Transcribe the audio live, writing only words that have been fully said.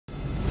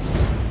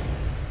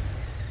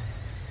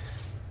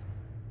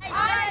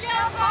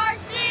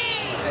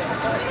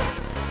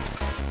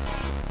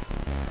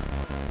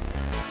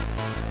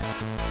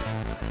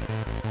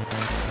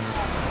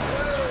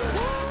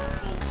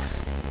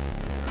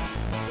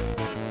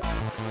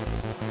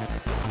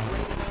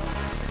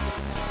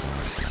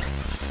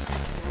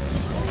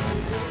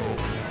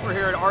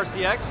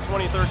RCX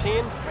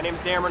 2013. My name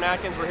is Damron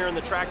Atkins. We're here in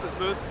the Traxxas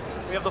booth.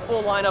 We have the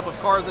full lineup of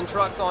cars and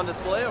trucks on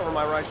display over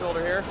my right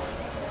shoulder here.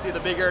 You see the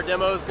big air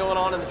demos going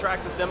on in the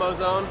Traxxas demo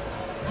zone.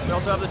 We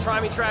also have the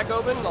Try Me track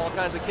open, all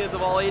kinds of kids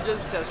of all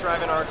ages test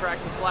driving our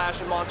Traxxas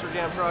Slash and Monster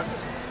Jam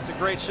trucks. It's a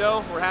great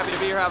show. We're happy to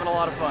be here having a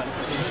lot of fun.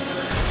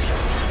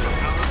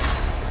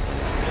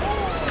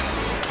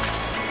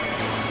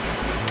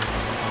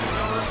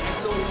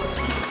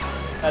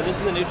 This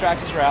is the new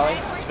Traxxas Rally.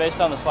 It's based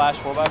on the Slash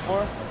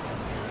 4x4.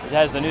 It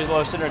has the new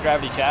low center of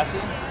gravity chassis.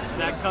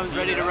 That comes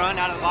ready to run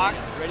out of the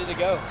box? Ready to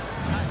go.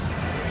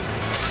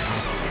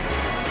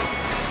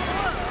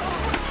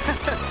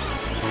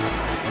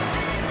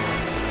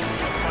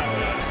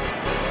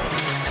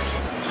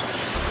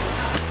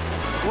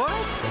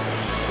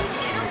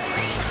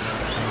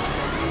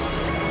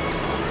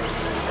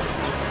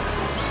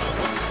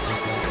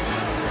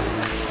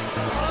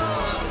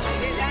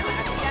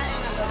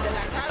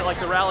 Like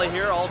the Rally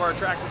here, all of our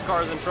Traxxas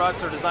cars and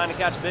trucks are designed to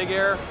catch big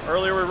air.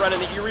 Earlier we were running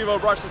the E-Revo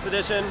Brushless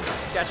edition,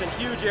 catching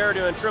huge air,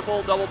 doing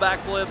triple, double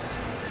backflips,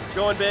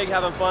 going big,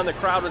 having fun. The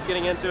crowd was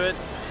getting into it,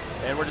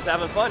 and we're just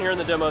having fun here in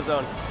the demo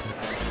zone.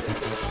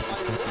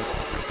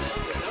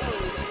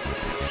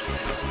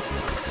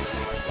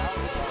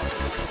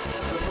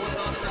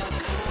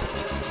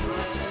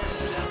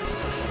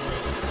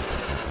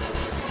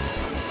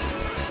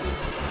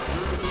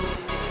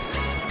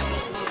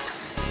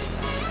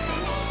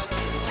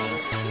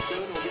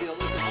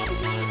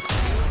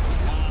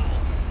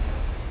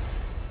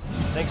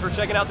 Thanks for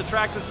checking out the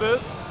Traxxas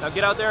booth. Now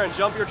get out there and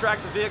jump your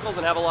Traxxas vehicles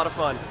and have a lot of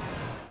fun.